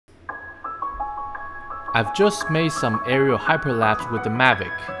I've just made some aerial hyperlapse with the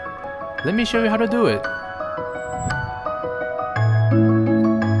Mavic. Let me show you how to do it.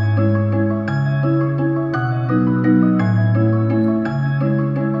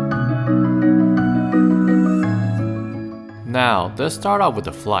 Now, let's start off with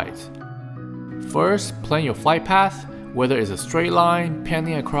the flight. First, plan your flight path, whether it's a straight line,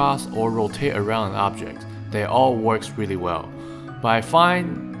 panning across, or rotate around an object. They all works really well, but I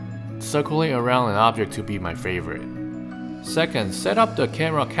find circling around an object to be my favorite. Second, set up the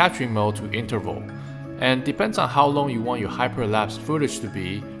camera capturing mode to interval, and depends on how long you want your hyperlapse footage to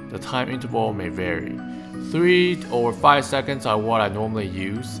be, the time interval may vary. 3 or 5 seconds are what I normally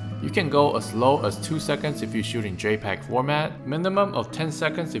use. You can go as low as 2 seconds if you shoot in JPEG format, minimum of 10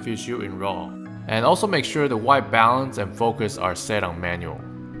 seconds if you shoot in RAW. And also make sure the white balance and focus are set on manual.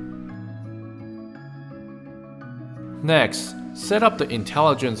 Next, set up the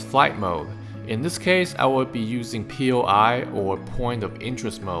intelligence flight mode. In this case, I will be using POI or point of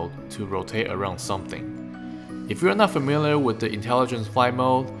interest mode to rotate around something. If you're not familiar with the intelligence flight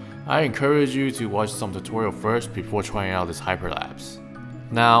mode, I encourage you to watch some tutorial first before trying out this hyperlapse.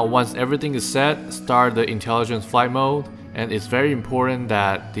 Now, once everything is set, start the intelligence flight mode, and it's very important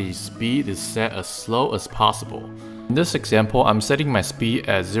that the speed is set as slow as possible. In this example, I'm setting my speed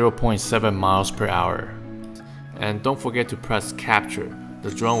at 0.7 miles per hour. And don't forget to press capture. The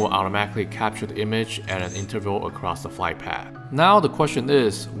drone will automatically capture the image at an interval across the flight path. Now the question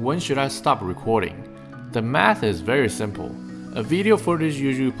is, when should I stop recording? The math is very simple. A video footage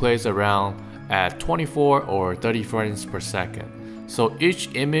usually plays around at 24 or 30 frames per second. So each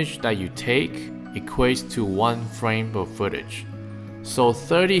image that you take equates to 1 frame of footage. So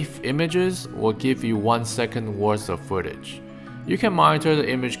 30 images will give you 1 second worth of footage. You can monitor the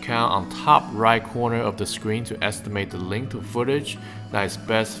image count on top right corner of the screen to estimate the length of footage that is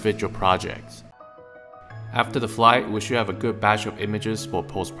best fit your project. After the flight, we should have a good batch of images for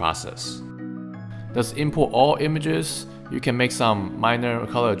post-process. Let's import all images. You can make some minor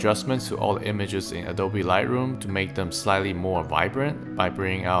color adjustments to all the images in Adobe Lightroom to make them slightly more vibrant by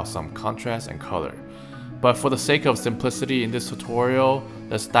bringing out some contrast and color. But for the sake of simplicity in this tutorial,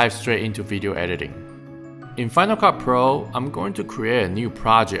 let's dive straight into video editing. In Final Cut Pro, I'm going to create a new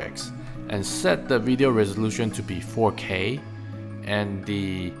project and set the video resolution to be 4K and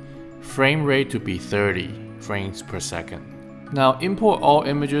the frame rate to be 30 frames per second. Now import all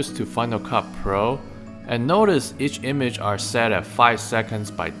images to Final Cut Pro, and notice each image are set at 5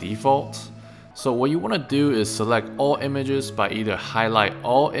 seconds by default. So what you want to do is select all images by either highlight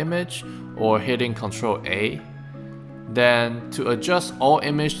all image or hitting Ctrl A. Then to adjust all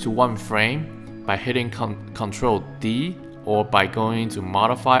image to 1 frame, by hitting Ctrl D or by going to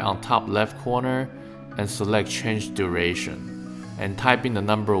modify on top left corner and select change duration and type in the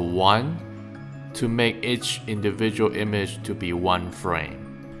number 1 to make each individual image to be 1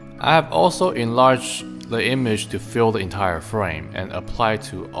 frame. I have also enlarged the image to fill the entire frame and apply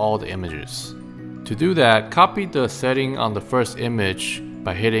to all the images. To do that, copy the setting on the first image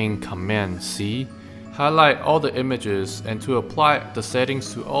by hitting Command C. Highlight all the images, and to apply the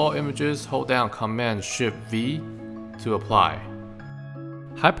settings to all images, hold down Command Shift V to apply.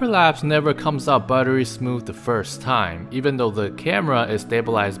 Hyperlapse never comes out buttery smooth the first time, even though the camera is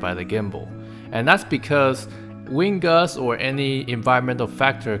stabilized by the gimbal. And that's because wind gusts or any environmental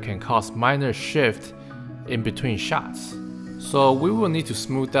factor can cause minor shift in between shots. So we will need to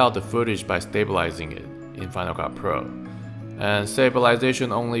smooth out the footage by stabilizing it in Final Cut Pro. And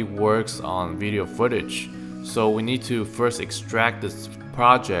stabilization only works on video footage, so we need to first extract this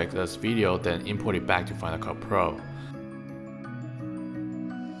project as video, then import it back to Final Cut Pro.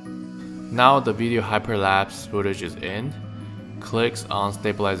 Now the video hyperlapse footage is in. Clicks on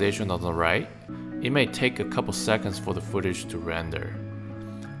stabilization on the right. It may take a couple seconds for the footage to render.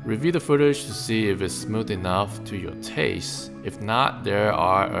 Review the footage to see if it's smooth enough to your taste. If not, there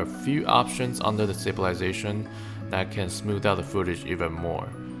are a few options under the stabilization that can smooth out the footage even more,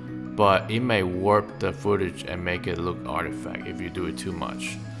 but it may warp the footage and make it look artifact if you do it too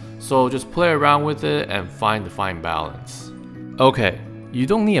much. So just play around with it and find the fine balance. Okay, you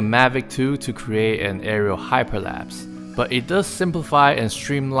don't need a Mavic 2 to create an aerial hyperlapse, but it does simplify and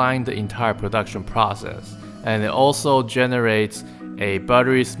streamline the entire production process, and it also generates a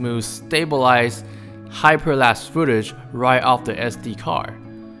buttery smooth stabilized hyperlapse footage right off the SD card.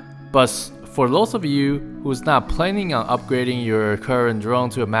 But for those of you who's not planning on upgrading your current drone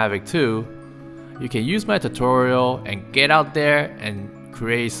to a Mavic 2, you can use my tutorial and get out there and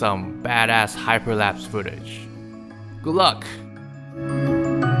create some badass hyperlapse footage. Good luck!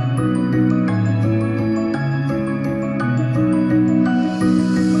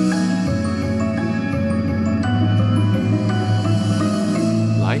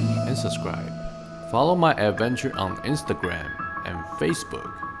 subscribe. Follow my adventure on Instagram and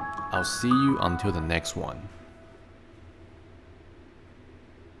Facebook. I'll see you until the next one.